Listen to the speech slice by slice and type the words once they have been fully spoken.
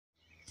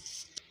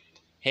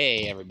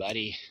Hey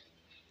everybody,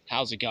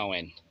 how's it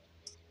going?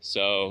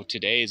 So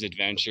today's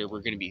adventure,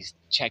 we're going to be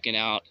checking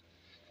out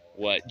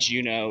what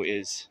Juneau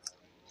is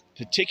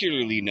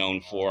particularly known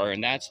for,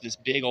 and that's this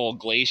big old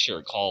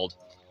glacier called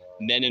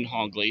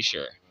Mendenhall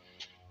Glacier.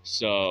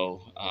 So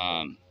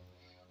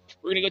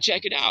we're going to go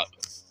check it out.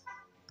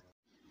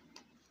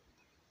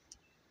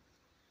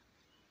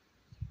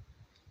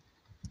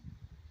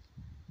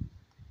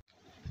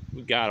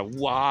 We got to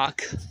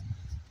walk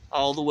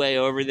all the way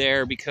over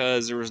there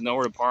because there was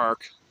nowhere to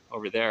park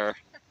over there.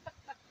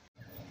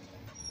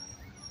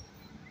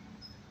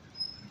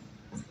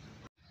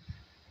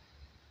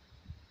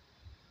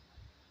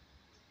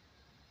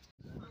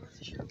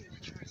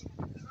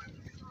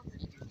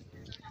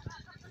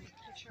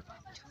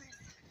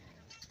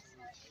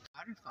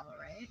 Waterfall,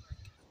 right?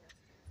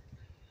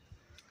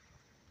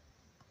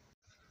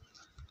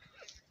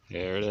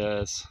 There it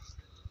is.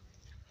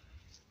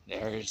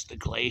 There's the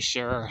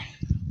glacier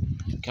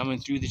coming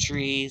through the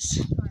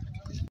trees.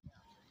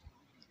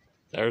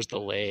 There's the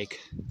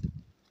lake.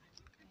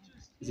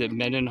 Is it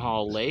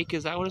Mendenhall Lake?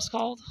 Is that what it's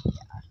called?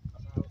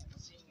 Yeah.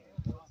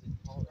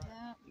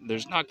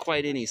 There's not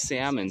quite any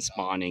salmon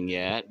spawning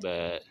yet,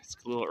 but it's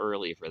a little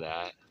early for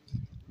that.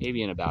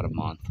 Maybe in about a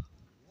month.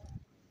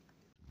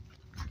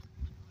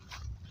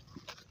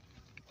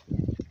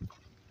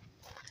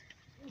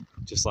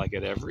 Just like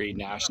at every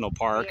national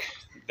park,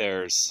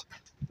 there's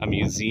a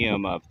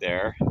museum up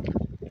there,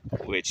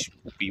 which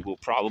we will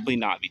probably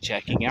not be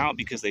checking out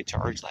because they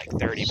charge like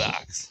 30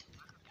 bucks.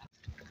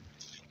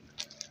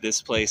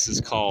 This place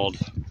is called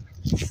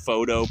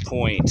Photo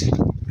Point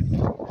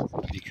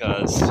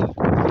because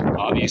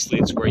obviously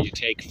it's where you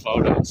take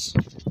photos.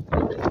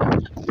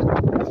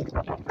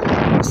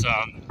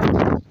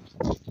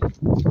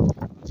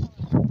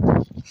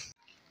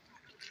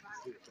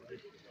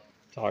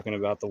 Talking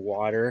about the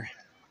water.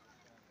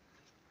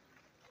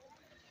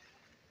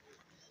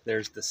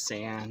 There's the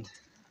sand.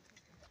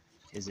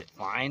 Is it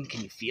fine?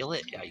 Can you feel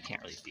it? Yeah, you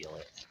can't really feel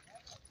it.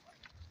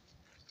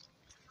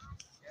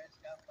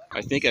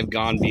 I think I've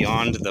gone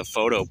beyond the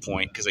photo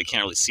point because I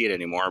can't really see it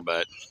anymore,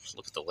 but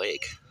look at the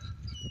lake.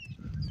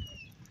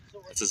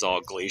 This is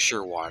all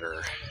glacier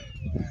water.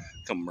 Look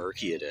how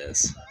murky it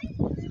is.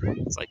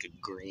 It's like a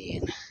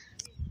green.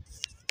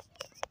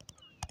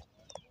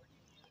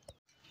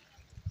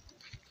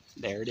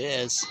 There it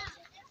is.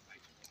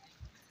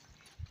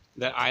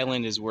 That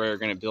island is where they're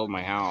going to build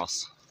my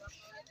house.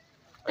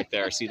 Right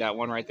there. See that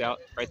one right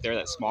there,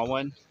 that small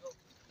one?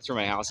 That's where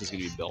my house is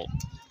going to be built.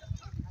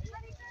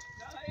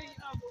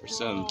 There's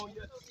some,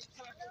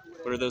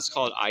 what are those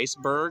called?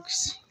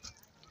 Icebergs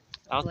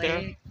out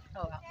there?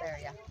 Oh, out there,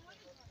 yeah.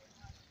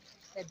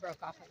 They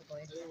broke off of the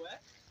glacier.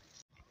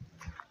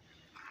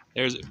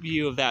 There's a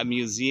view of that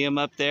museum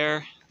up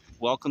there.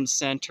 Welcome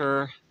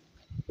Center.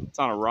 It's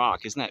on a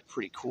rock. Isn't that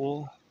pretty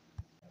cool?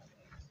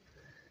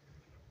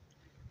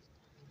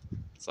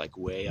 It's like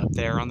way up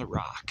there on the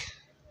rock.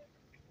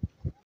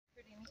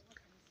 Pretty neat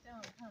looking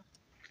stone, huh?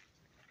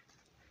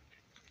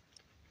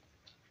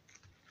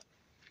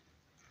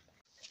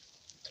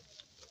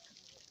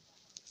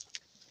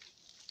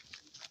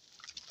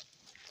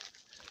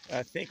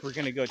 I think we're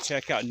gonna go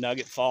check out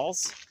Nugget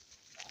Falls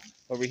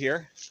over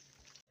here.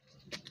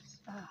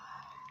 Yeah,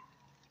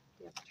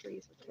 the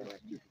trees are killing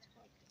me.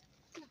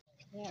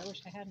 Yeah, I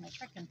wish I had my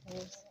trekking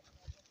poles.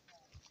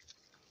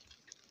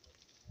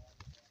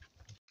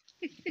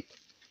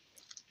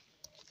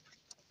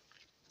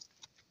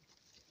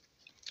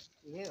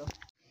 Ew.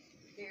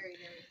 Very, very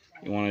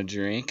sad. You want a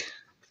drink?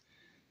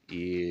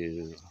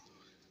 Ew.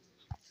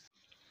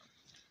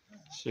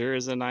 Sure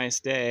is a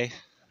nice day.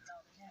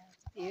 Yeah,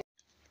 it's beautiful.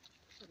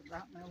 Should have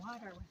brought my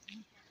water with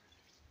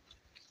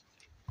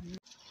me.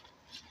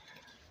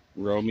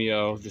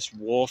 Romeo, this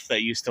wolf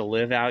that used to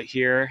live out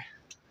here,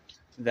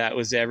 that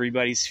was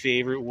everybody's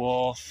favorite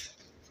wolf.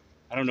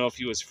 I don't know if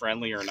he was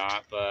friendly or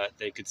not, but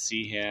they could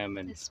see him,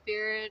 and The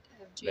spirit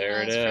of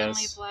there it Juneau's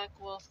friendly is. black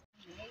wolf.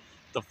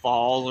 The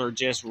falls are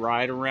just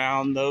right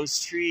around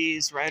those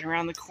trees, right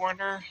around the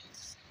corner.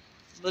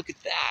 Look at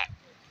that.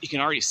 You can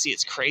already see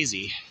it's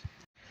crazy.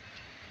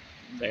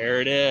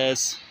 There it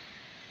is.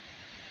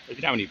 Look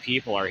at how many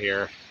people are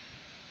here.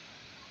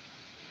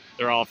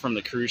 They're all from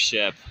the cruise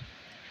ship.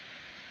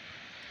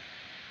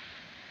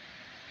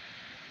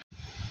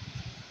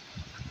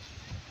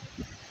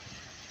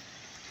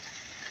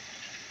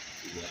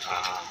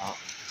 Wow.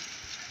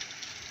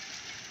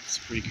 It's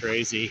pretty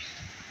crazy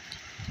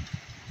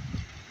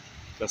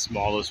how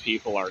small those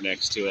people are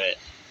next to it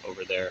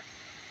over there.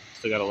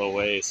 Still got a little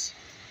ways.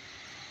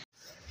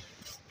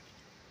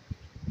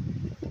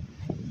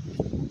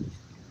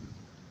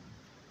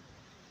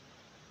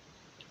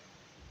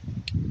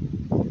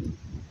 Look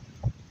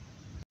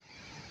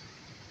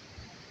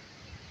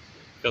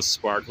how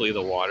sparkly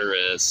the water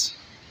is.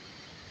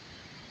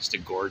 Just a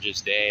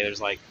gorgeous day. There's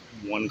like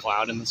one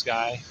cloud in the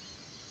sky.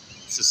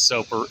 This is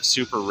super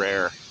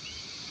rare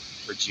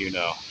for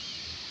Juneau.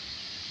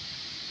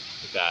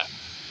 Look at that.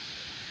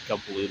 Look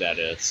how blue that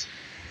is.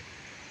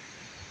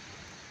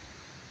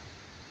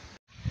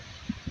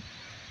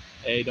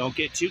 Hey, don't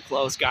get too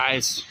close,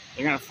 guys.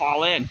 They're gonna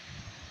fall in.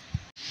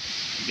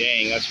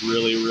 Dang, that's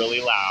really,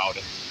 really loud.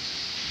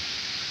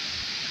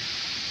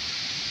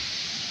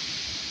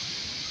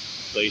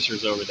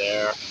 Glacier's over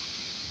there.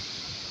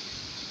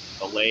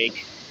 The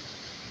lake.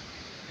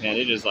 Man,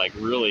 it is like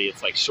really,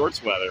 it's like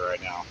shorts weather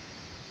right now.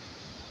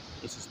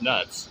 This is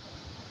nuts.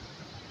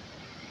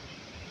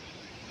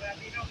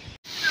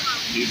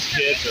 These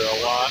kids are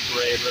a lot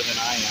braver than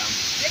I am.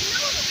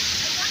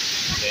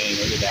 Dang,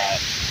 look at that.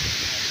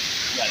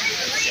 That's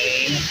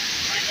insane.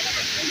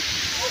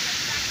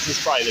 This is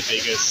probably the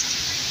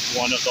biggest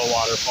one of the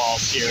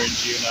waterfalls here in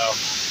Juneau.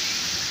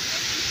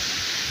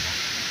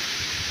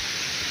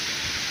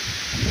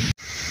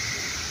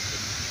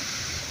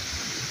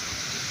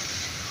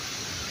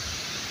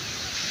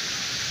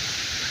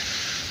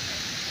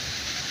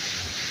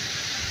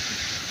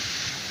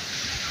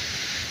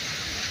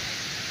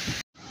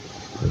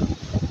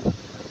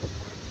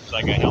 It's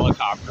like a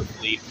helicopter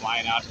fleet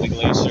flying out to the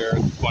glacier,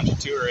 a bunch of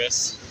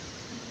tourists.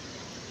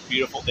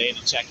 Beautiful day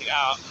to check it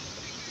out.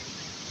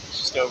 It's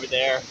just over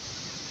there.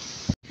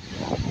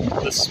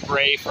 The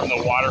spray from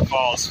the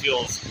waterfalls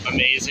feels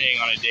amazing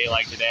on a day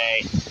like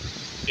today.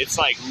 It's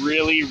like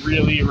really,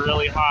 really,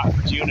 really hot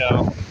for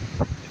Juneau.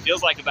 It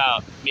feels like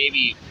about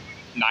maybe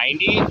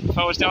 90 if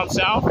I was down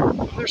south.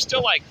 There's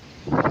still like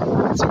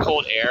some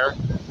cold air.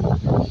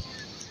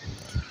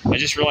 I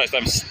just realized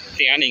I'm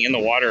standing in the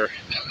water.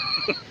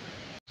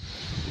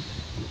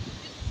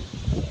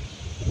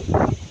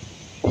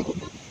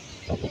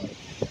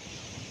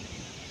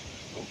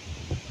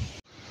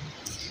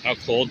 How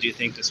cold do you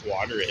think this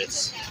water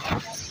is?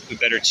 We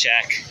better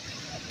check.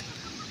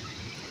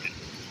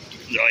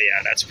 Oh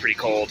yeah, that's pretty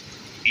cold.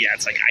 Yeah,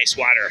 it's like ice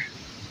water.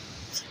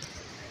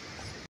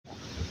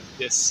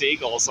 This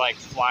seagull's like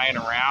flying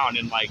around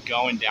and like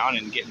going down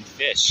and getting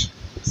fish.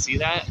 See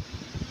that?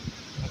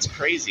 That's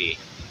crazy.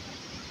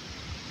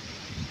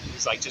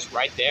 He's like just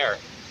right there,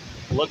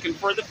 looking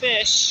for the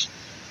fish.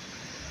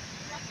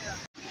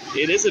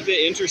 It is a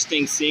bit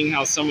interesting seeing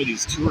how some of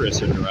these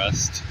tourists are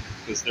dressed,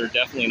 because they're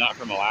definitely not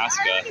from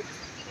Alaska.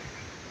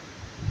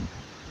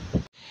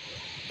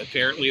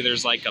 Apparently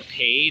there's like a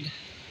paid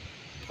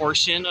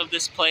portion of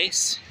this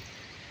place,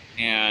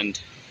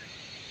 and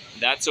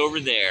that's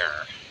over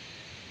there.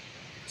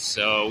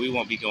 So we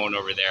won't be going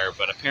over there,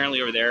 but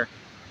apparently over there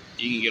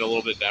you can get a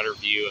little bit better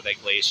view of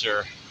that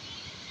glacier.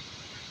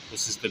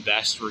 This is the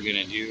best we're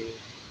gonna do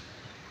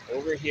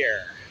over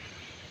here,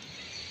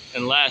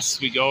 unless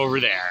we go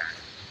over there.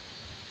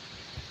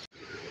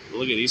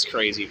 Look at these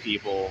crazy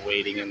people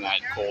wading in that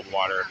cold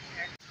water.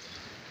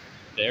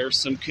 There's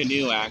some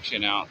canoe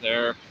action out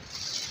there.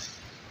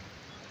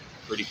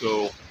 Pretty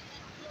cool.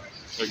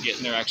 They're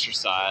getting their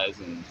exercise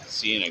and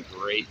seeing a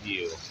great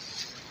view.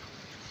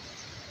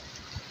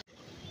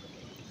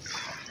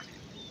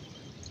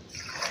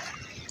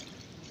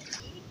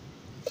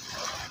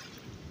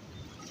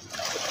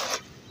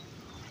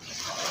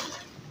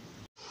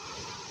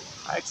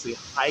 I actually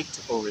hiked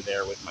over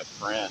there with my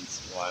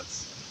friends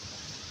once,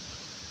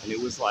 and it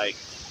was like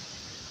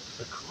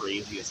the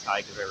craziest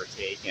hike I've ever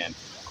taken.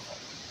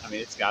 I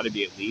mean, it's got to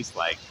be at least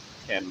like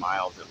 10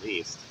 miles at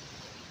least.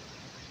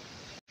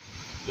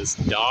 This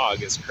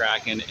dog is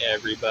cracking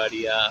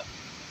everybody up.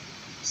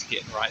 Just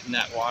getting right in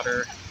that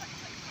water,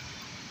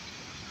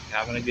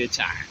 having a good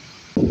time.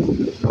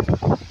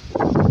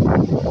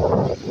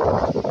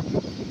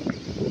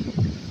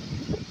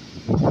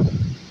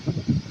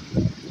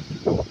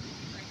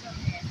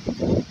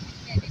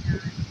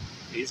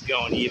 He's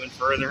going even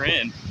further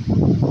in.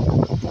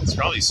 It's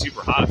probably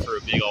super hot for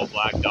a big old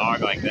black dog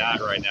like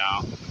that right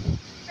now.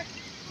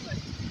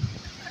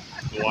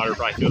 The water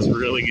probably feels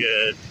really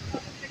good.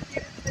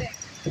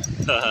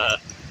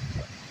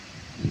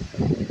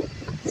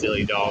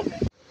 Silly dog.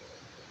 Of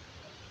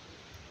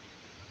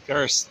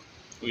course,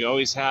 we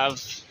always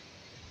have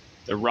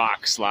the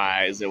rock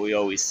slides that we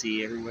always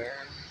see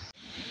everywhere.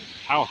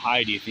 How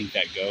high do you think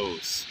that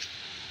goes?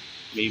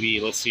 Maybe,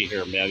 let's see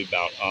here, maybe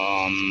about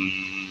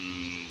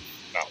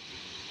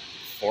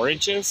 4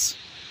 inches?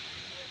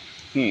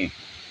 Does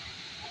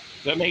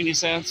that make any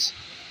sense?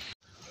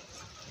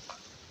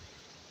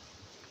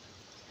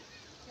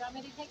 Do you want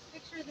me to take a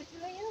picture of the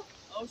two of you?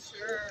 Oh,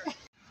 sure.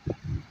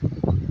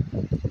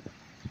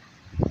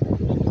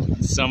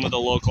 Some of the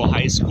local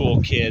high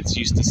school kids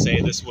used to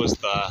say this was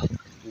the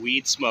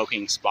weed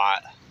smoking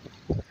spot.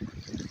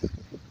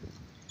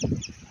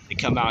 They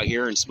come out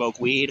here and smoke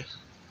weed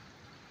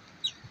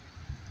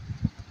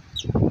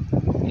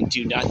and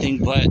do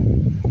nothing but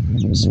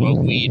smoke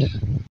weed.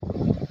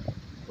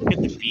 Look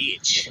at the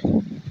beach.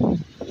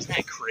 Isn't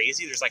that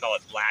crazy? There's like all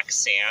that black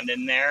sand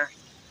in there.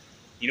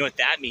 You know what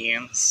that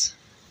means?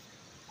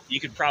 You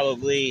could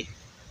probably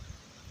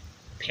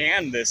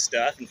pan this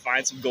stuff and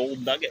find some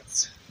gold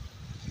nuggets.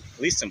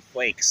 At least some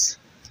flakes.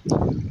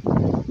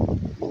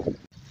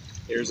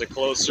 Here's a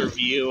closer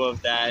view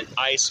of that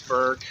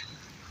iceberg.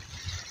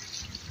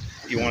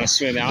 You want to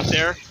swim out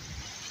there?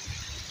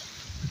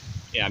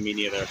 Yeah, me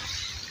neither.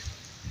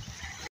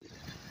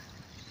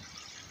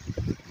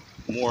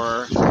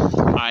 More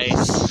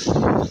ice.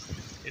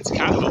 It's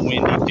of a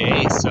windy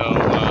day, so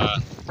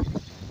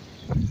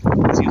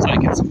it seems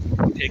like it's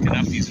picking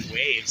up these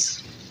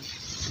waves.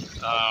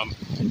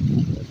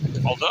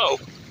 Although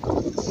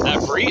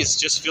that breeze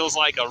just feels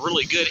like a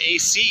really good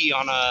AC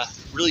on a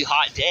really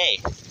hot day.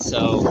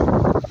 So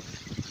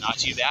not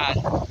too bad.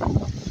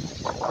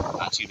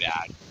 Not too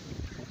bad.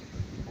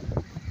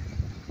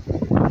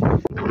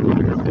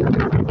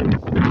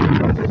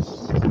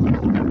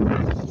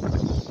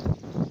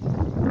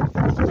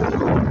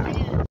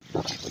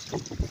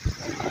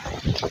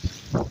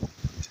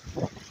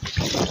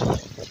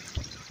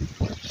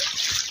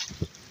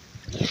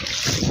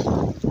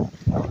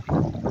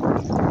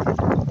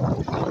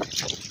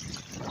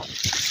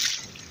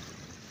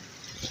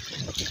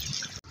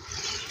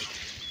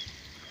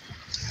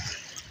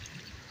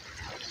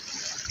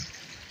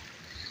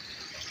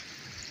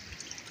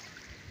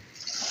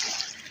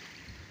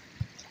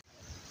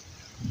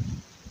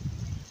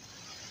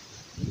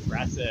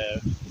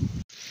 Impressive.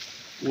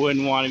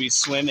 Wouldn't want to be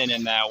swimming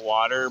in that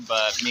water,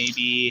 but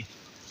maybe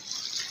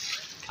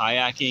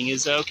kayaking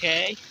is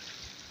okay.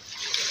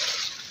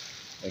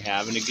 They're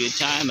having a good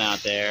time out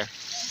there.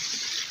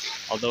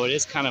 Although it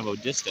is kind of a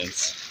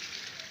distance.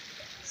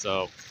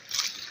 So,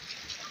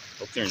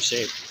 hope they're in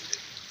shape.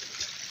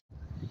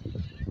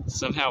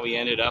 Somehow we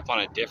ended up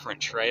on a different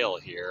trail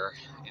here,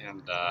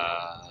 and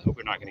I hope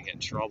we're not going to get in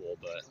trouble,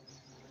 but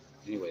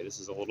anyway, this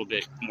is a little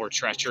bit more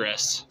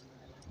treacherous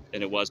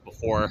than it was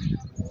before.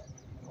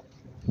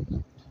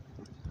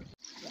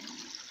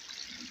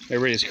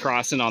 Everybody's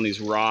crossing on these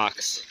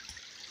rocks,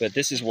 but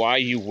this is why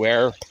you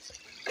wear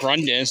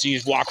Grundon, so you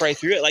just walk right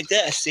through it like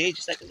this, see,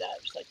 just like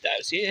that, just like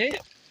that, see, hey,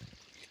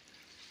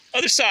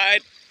 other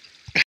side.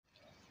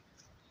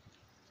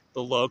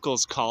 The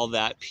locals call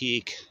that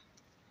peak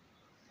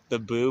the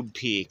Boob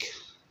Peak,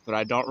 but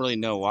I don't really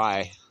know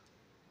why.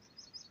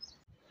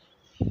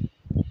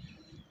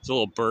 There's a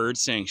little bird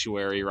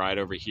sanctuary right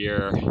over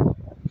here,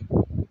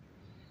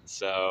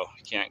 so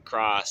you can't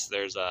cross.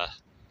 There's a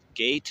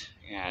gate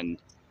and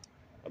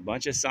a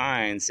bunch of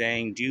signs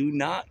saying do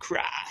not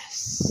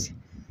cross.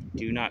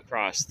 Do not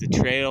cross. The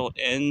trail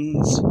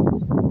ends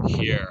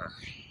here.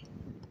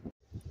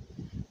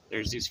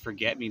 There's these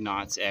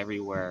forget-me-nots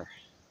everywhere.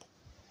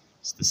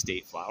 It's the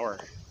state flower,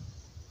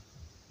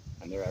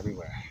 and they're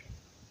everywhere.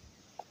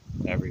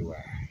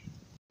 Everywhere.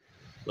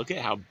 Look at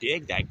how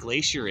big that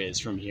glacier is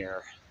from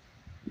here.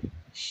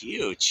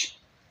 Huge.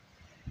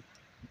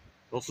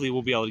 Hopefully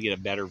we'll be able to get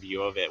a better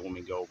view of it when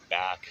we go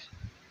back.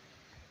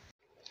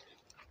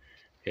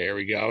 Here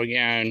we go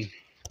again.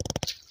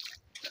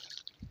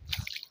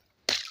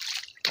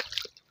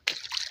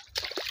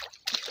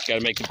 Got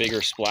to make a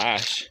bigger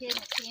splash. Kid in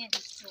the candy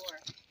store.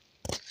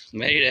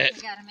 Made it.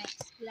 We gotta make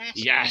splash.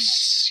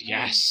 Yes,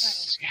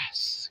 yes,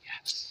 yes,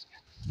 yes.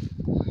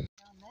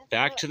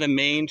 Back to the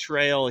main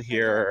trail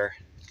here.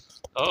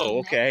 Oh,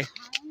 okay.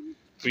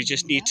 We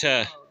just need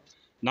to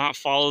not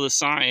follow the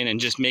sign and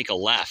just make a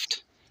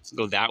left.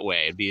 Go that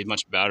way. It'd be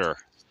much better.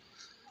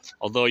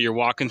 Although you're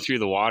walking through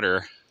the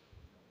water.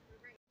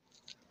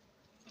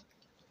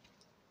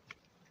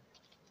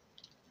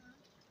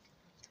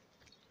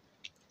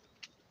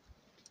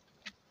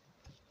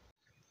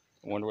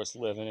 I wonder what's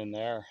living in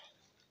there.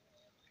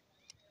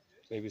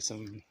 Maybe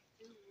some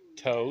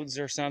toads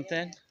or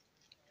something.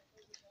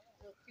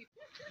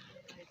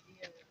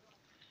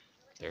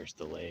 There's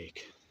the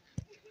lake.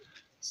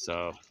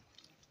 So,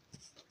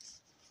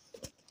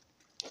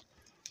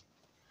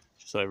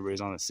 just so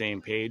everybody's on the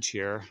same page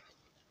here,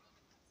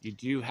 you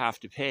do have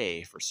to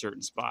pay for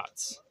certain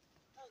spots.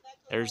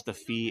 There's the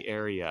fee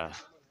area.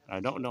 I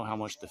don't know how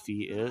much the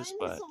fee is,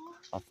 but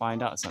I'll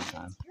find out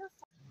sometime.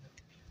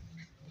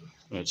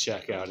 I'm gonna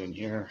check out in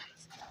here.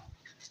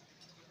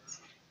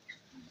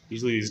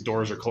 Usually these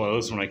doors are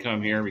closed when I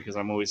come here because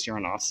I'm always here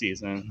on off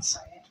seasons.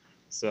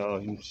 So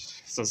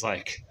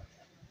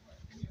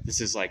this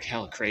is like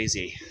hell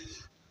crazy.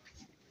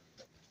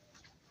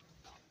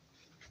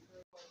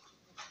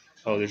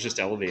 Oh, there's just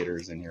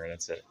elevators in here,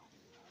 that's it.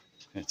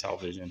 And a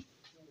television.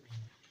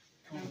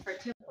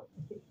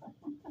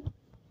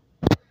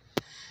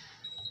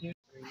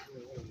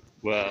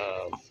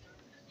 Well,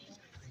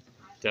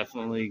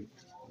 definitely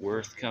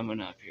worth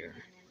coming up here.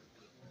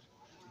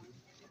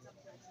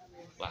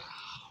 Wow.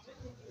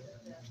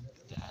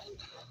 That.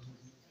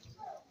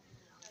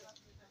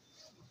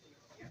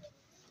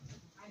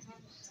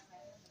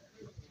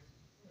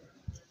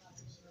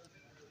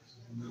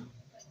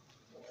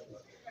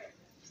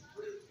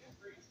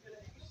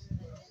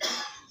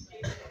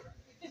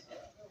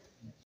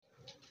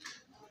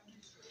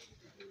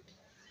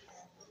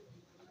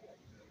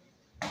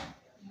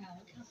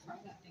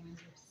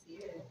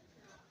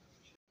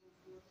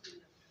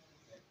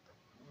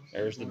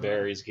 There's the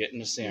berries getting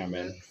the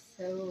salmon.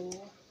 So,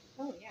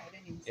 oh yeah, I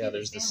didn't even see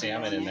There's the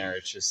salmon in there.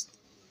 It's just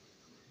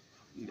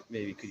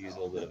maybe could use a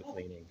little bit of a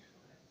cleaning.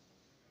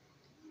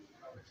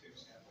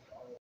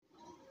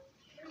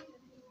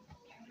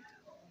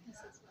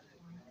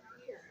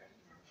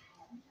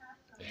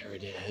 There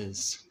it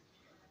is,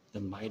 the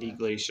mighty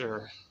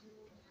glacier.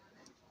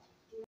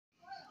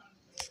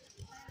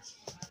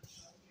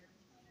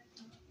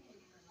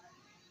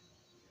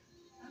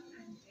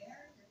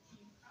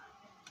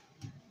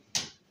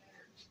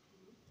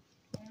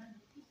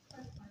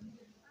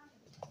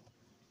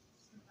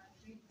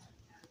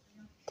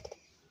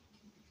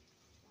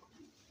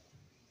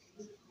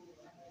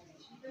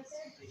 I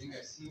think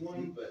I see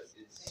one, but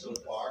it's so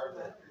far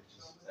that it's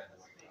just exactly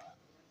like that.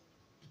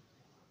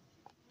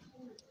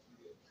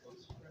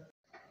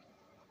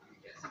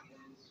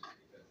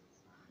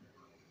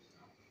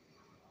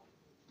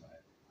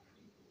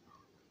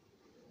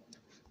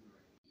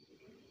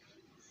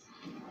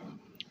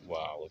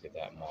 Wow, look at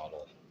that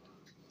model.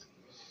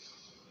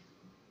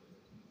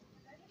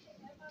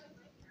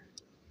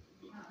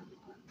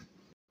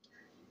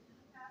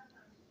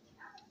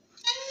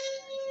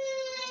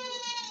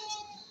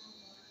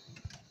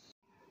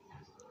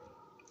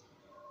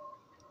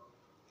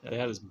 It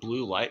had this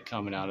blue light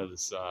coming out of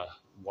this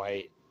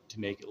white to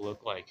make it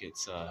look like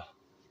it's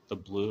the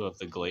blue of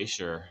the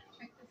glacier.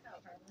 Check this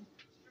out, Harlan.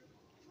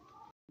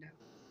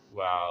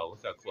 Wow,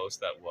 look how close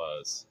that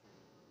was.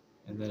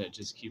 And then it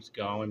just keeps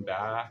going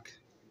back.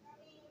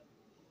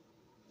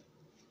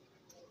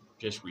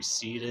 Just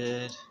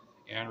receded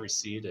and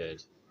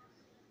receded.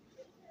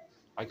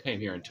 I came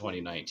here in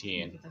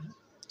 2019.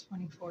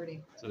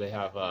 2040. So they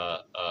have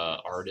a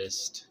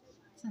artist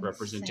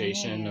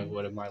representation of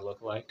what it might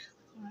look like.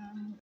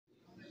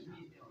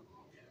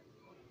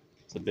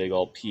 It's a big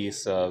old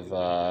piece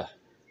of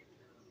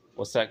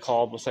what's that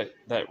called? What's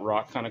that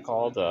rock kind of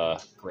called?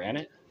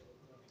 Granite?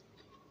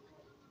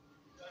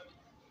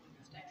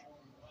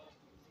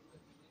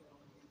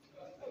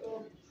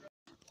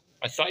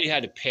 I thought you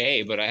had to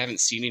pay, but I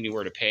haven't seen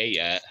anywhere to pay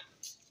yet.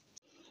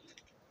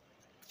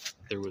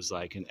 There was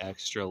like an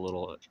extra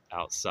little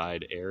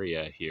outside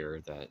area here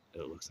that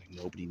it looks like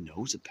nobody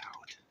knows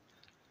about.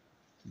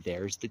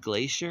 There's the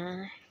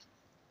glacier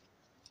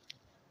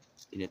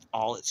in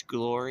all its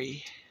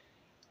glory.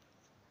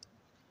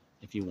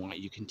 If you want,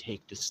 you can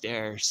take the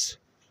stairs,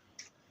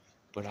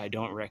 but I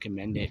don't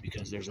recommend it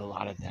because there's a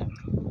lot of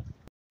them.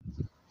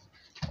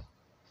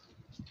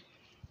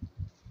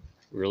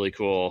 Really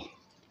cool.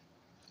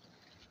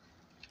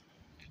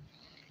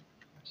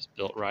 Just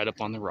built right up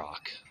on the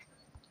rock.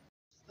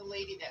 The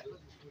lady that was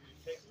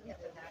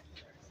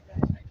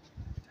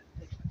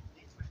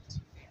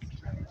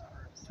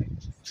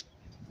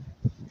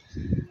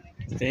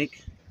I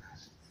think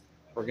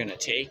we're gonna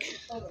take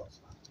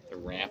the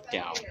ramp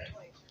down.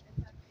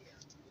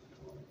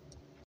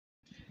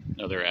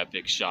 Another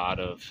epic shot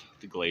of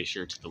the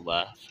glacier to the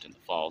left and the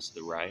falls to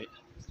the right.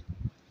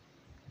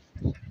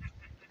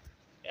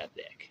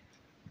 Epic.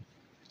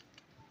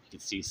 You can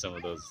see some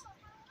of those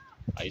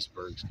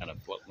icebergs kind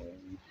of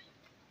floating.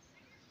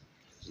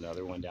 There's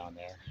another one down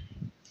there.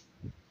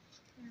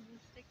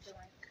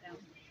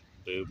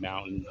 Boob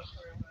Mountain.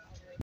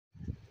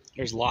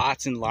 There's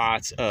lots and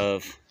lots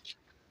of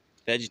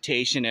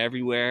vegetation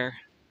everywhere.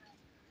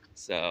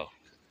 So,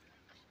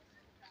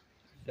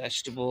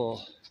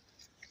 vegetable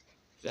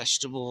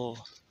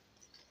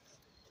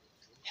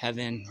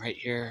heaven right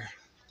here.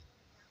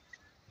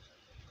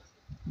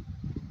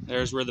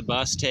 There's where the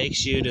bus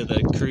takes you to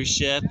the cruise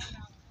ship.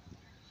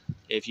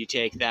 If you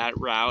take that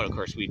route, of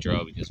course we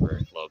drove because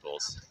we're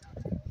locals.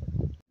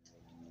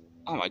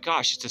 Oh my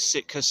gosh, it's a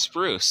Sitka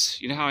spruce.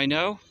 You know how I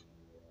know?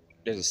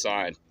 There's a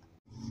sign.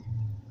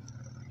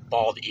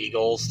 Bald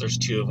eagles, there's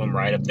two of them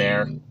right up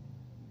there.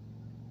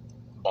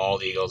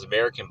 Bald eagles,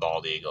 American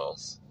bald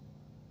eagles.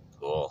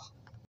 Cool.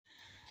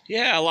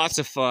 Yeah, lots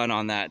of fun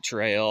on that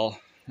trail.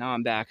 Now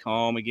I'm back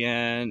home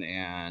again,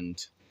 and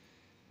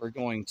we're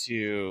going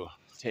to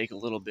take a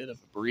little bit of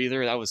a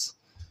breather. That was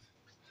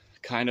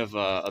kind of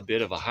a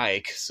bit of a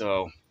hike.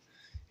 So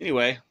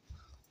anyway,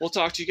 we'll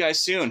talk to you guys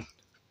soon.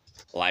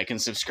 Like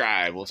and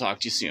subscribe. We'll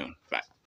talk to you soon. Bye.